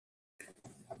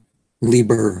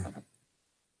Liber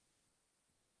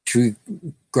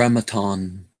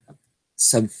Trigrammaton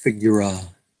sub figurâ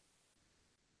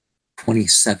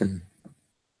XXVII,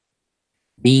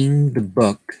 being the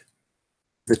book,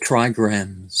 the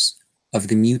trigrams of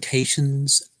the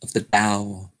mutations of the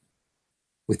Tao,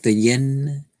 with the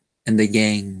yin and the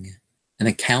yang, an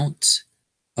account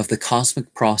of the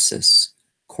cosmic process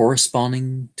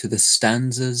corresponding to the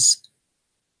stanzas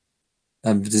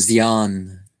of the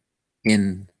Xian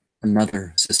in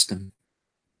another system.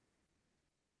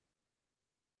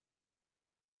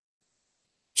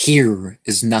 Here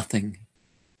is nothing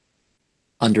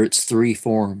under its three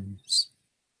forms.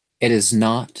 It is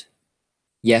not,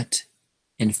 yet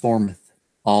informeth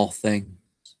all things.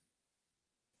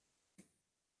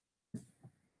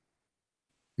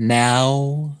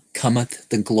 Now cometh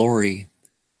the glory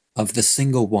of the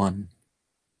single one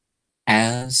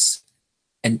as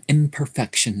an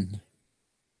imperfection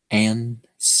and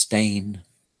stain.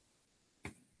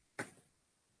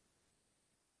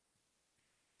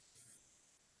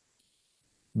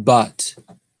 But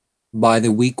by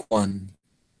the weak one,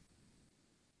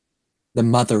 the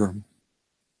mother,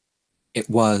 it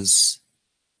was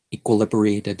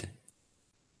equilibrated.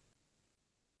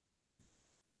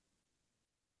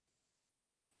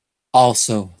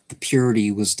 Also, the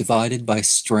purity was divided by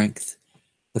strength,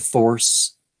 the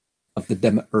force of the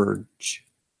demiurge.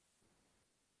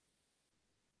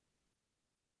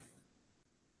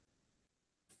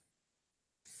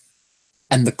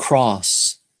 And the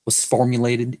cross was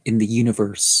formulated in the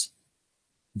universe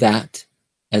that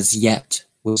as yet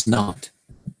was not.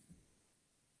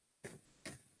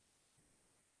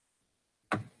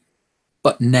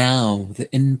 But now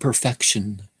the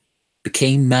imperfection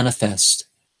became manifest,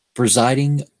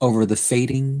 presiding over the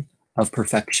fading of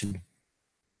perfection.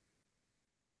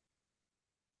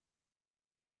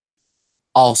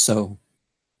 Also,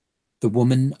 the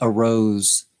woman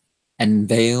arose and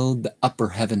veiled the upper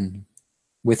heaven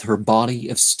with her body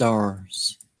of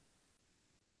stars.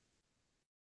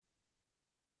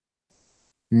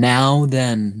 Now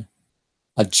then,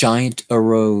 a giant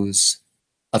arose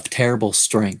of terrible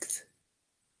strength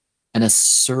and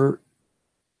asserted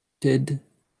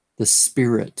the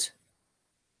spirit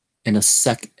in a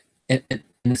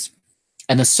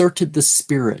asserted the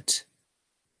spirit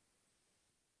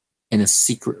in a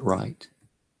secret rite.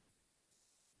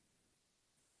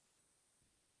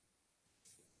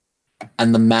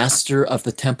 And the master of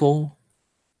the temple,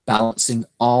 balancing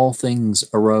all things,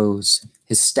 arose.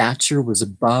 His stature was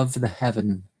above the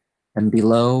heaven and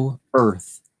below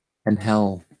earth and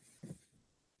hell.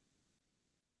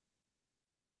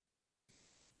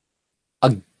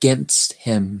 Against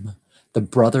him, the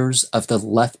brothers of the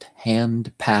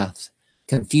left-hand path,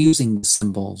 confusing the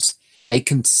symbols, they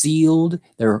concealed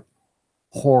their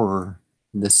horror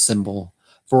in this symbol,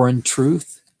 for in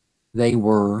truth they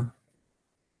were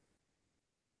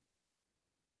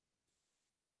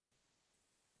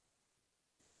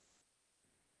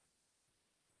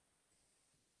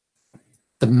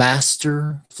the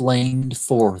master flamed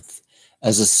forth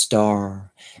as a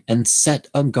star and set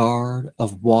a guard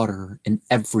of water in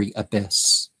every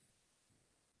abyss.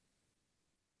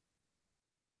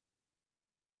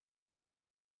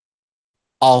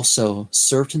 Also,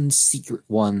 certain secret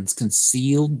ones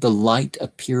concealed the light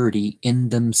of purity in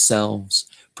themselves,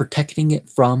 protecting it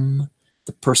from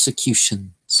the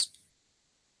persecutions.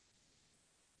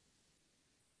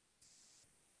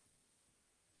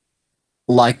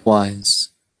 Likewise,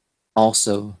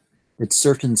 also, did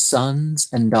certain sons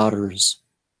and daughters,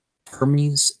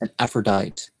 Hermes and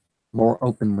Aphrodite, more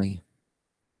openly.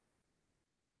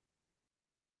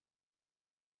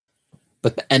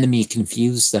 But the enemy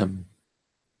confused them.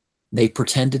 They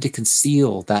pretended to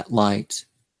conceal that light,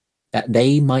 that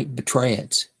they might betray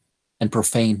it and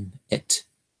profane it.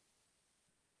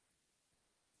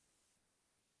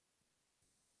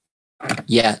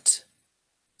 Yet,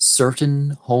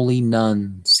 certain holy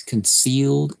nuns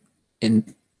concealed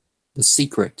in the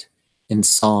secret in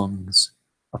songs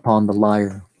upon the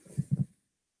lyre.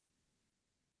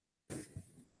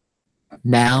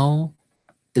 Now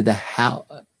did the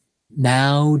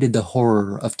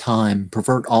horror of time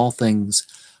pervert all things,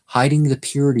 hiding the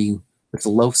purity with a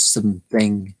loathsome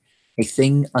thing, a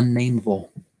thing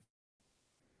unnameable.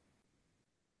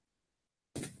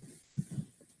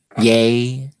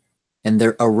 Yea, and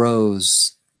there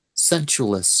arose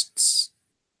sensualists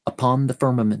upon the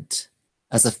firmament,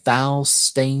 as a foul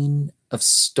stain of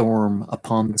storm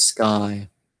upon the sky.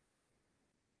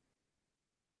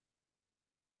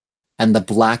 And the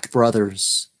black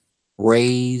brothers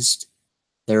raised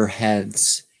their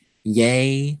heads,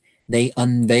 yea, They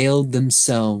unveiled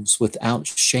themselves without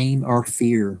shame or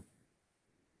fear.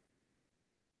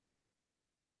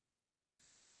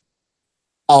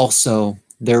 Also,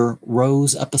 there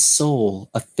rose up a soul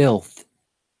of filth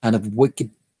and of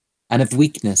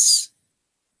weakness,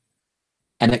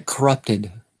 and it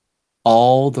corrupted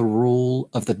all the rule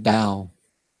of the Tao.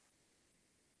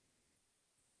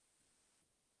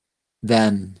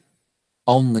 Then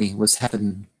only was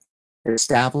heaven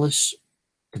established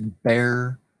to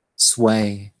bear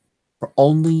sway, for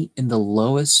only in the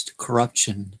lowest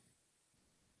corruption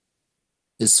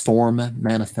is form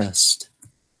manifest.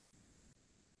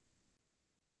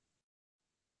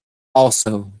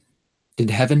 Also did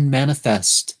heaven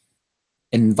manifest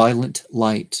in violent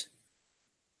light,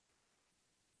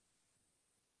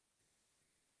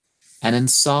 and in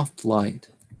soft light.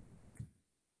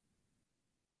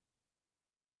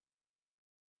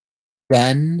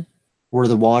 Then were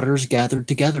the waters gathered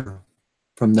together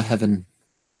from the heaven,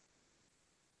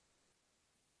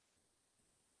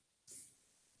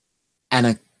 and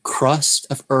a crust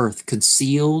of earth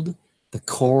concealed the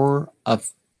core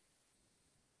of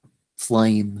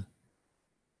flame.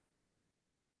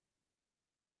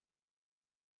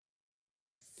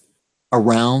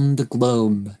 Around the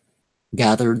globe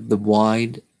gathered the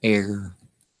wide air,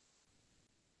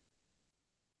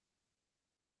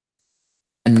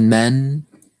 and men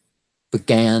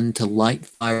began to light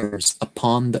fires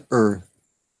upon the earth.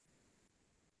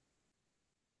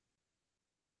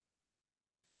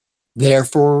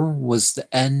 Therefore was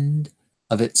the end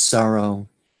of its sorrow,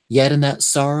 yet in that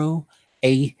sorrow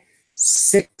a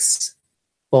sixfold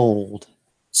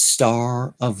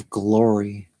star of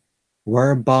glory,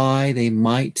 whereby they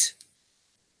might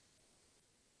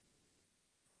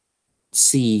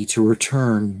see to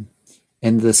return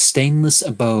in the stainless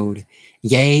abode,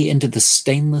 yea, into the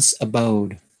stainless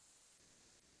abode.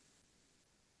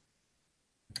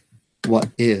 What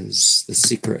is the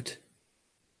secret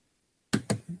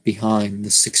behind the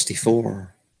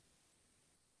 64?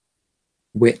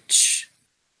 Which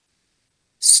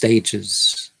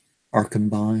stages are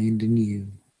combined in you?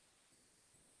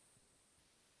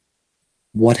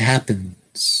 What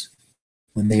happens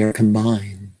when they are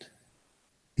combined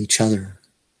with each other?